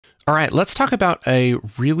All right, let's talk about a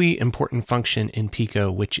really important function in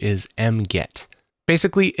Pico, which is MGET.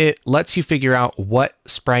 Basically, it lets you figure out what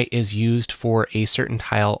sprite is used for a certain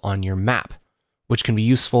tile on your map, which can be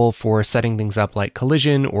useful for setting things up like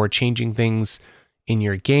collision or changing things in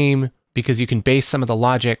your game, because you can base some of the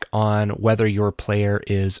logic on whether your player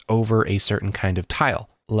is over a certain kind of tile.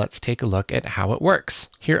 Let's take a look at how it works.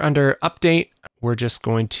 Here under Update, we're just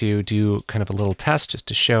going to do kind of a little test just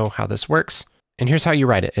to show how this works. And here's how you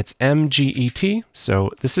write it. It's MGET, so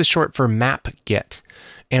this is short for map get.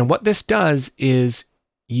 And what this does is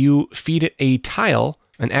you feed it a tile,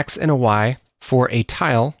 an X and a Y for a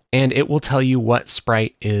tile, and it will tell you what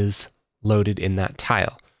sprite is loaded in that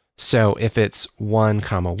tile. So if it's 1,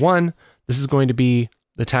 1, this is going to be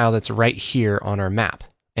the tile that's right here on our map.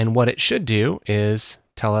 And what it should do is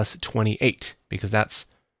tell us 28, because that's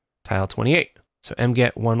tile 28. So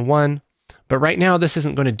mget 1, 1. But right now, this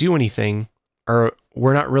isn't going to do anything, or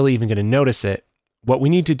we're not really even going to notice it. What we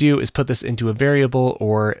need to do is put this into a variable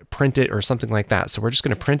or print it or something like that. So we're just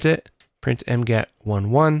going to print it, print mget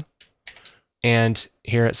 1, 1. And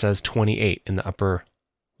here it says 28 in the upper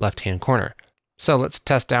left-hand corner. So let's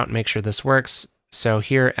test out and make sure this works. So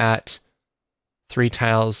here at 3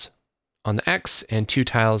 tiles on the X and 2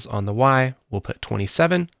 tiles on the Y, we'll put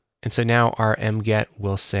 27. And so now our mget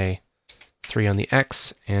will say 3 on the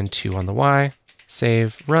X and 2 on the Y.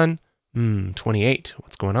 Save, run. 28,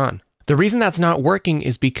 what's going on? The reason that's not working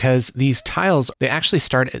is because these tiles, they actually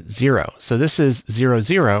start at 0. So this is 0,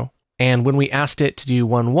 0. And when we asked it to do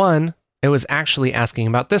 1, 1, it was actually asking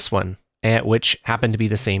about this one, which happened to be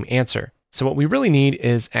the same answer. So what we really need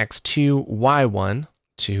is x2, y1,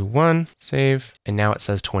 2, 1, save, and now it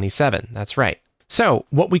says 27. That's right. So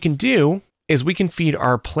what we can do is we can feed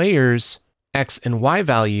our player's x and y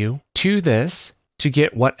value to this to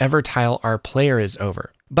get whatever tile our player is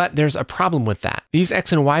over. But there's a problem with that. These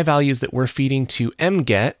x and y values that we're feeding to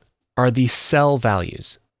mget are the cell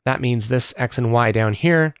values. That means this x and y down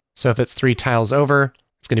here. So if it's 3 tiles over,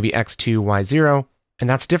 it's going to be x2, y0. And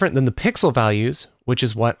that's different than the pixel values, which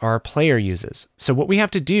is what our player uses. So what we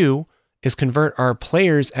have to do is convert our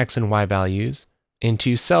player's x and y values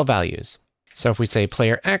into cell values. So if we say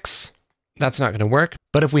player x, that's not going to work.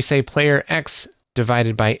 But if we say player x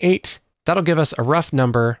divided by 8, that'll give us a rough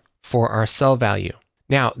number for our cell value.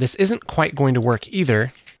 Now, this isn't quite going to work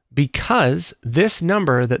either, because this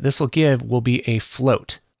number that this will give will be a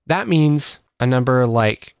float. That means a number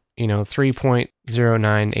like,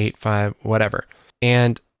 3.0985, whatever.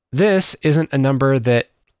 And this isn't a number that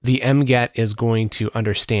the MGET is going to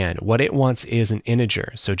understand. What it wants is an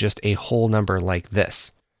integer, so just a whole number like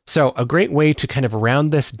this. So a great way to kind of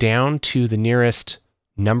round this down to the nearest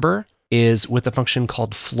number is with a function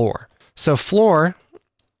called floor. So floor,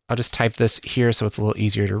 I'll just type this here so it's a little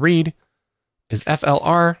easier to read, is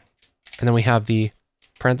FLR, and then we have the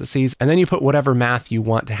parentheses, and then you put whatever math you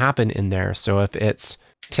want to happen in there. So if it's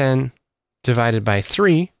 10 divided by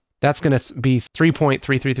 3, that's going to be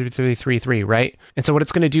 3.333333, right? And so what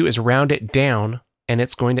it's going to do is round it down, and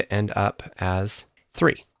it's going to end up as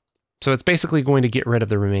 3. So it's basically going to get rid of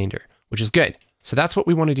the remainder, which is good. So that's what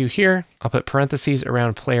we want to do here. I'll put parentheses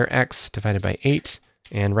around player x divided by 8,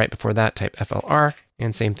 and right before that type FLR,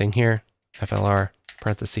 and same thing here, FLR,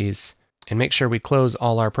 parentheses, and make sure we close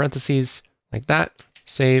all our parentheses like that,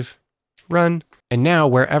 save, run. And now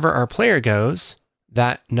wherever our player goes,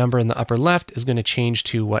 that number in the upper left is going to change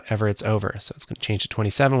to whatever it's over. So it's going to change to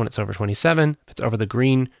 27 when it's over 27. If it's over the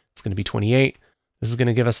green, it's going to be 28. This is going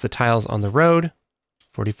to give us the tiles on the road,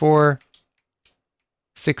 44,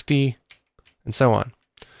 60, and so on.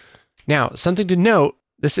 Now, something to note,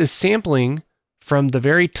 this is sampling from the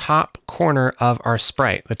very top corner of our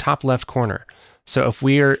sprite, the top left corner. So if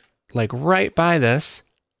we're like right by this,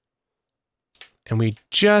 and we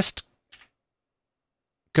just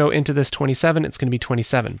go into this 27, it's going to be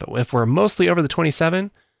 27. But if we're mostly over the 27,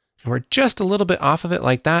 and we're just a little bit off of it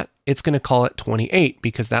like that, it's going to call it 28,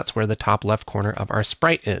 because that's where the top left corner of our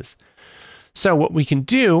sprite is. So what we can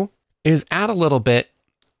do is add a little bit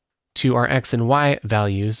to our x and y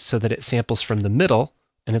values so that it samples from the middle,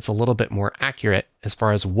 and it's a little bit more accurate as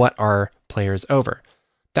far as what our player is over.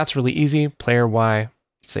 That's really easy. Player y,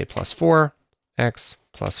 say +4, x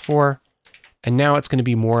 +4, and now it's going to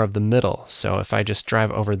be more of the middle. So if I just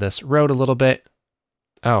drive over this road a little bit,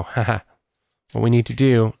 what we need to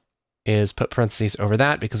do is put parentheses over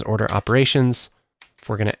that, because order operations, if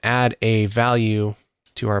we're going to add a value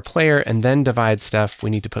to our player and then divide stuff,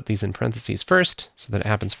 we need to put these in parentheses first so that it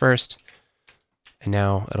happens first. And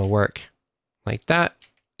now it'll work like that.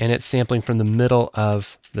 And it's sampling from the middle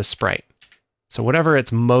of the sprite. So whatever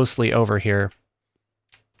it's mostly over here,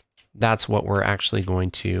 that's what we're actually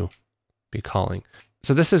going to be calling.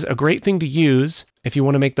 So this is a great thing to use if you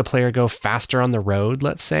want to make the player go faster on the road,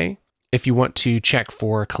 let's say. If you want to check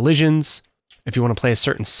for collisions, if you want to play a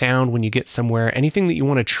certain sound when you get somewhere, anything that you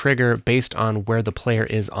want to trigger based on where the player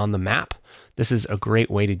is on the map, this is a great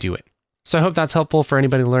way to do it. So I hope that's helpful for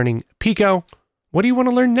anybody learning Pico. What do you want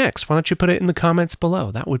to learn next? Why don't you put it in the comments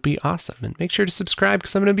below? That would be awesome. And make sure to subscribe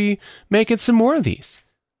because I'm going to be making some more of these.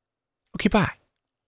 Okay, bye.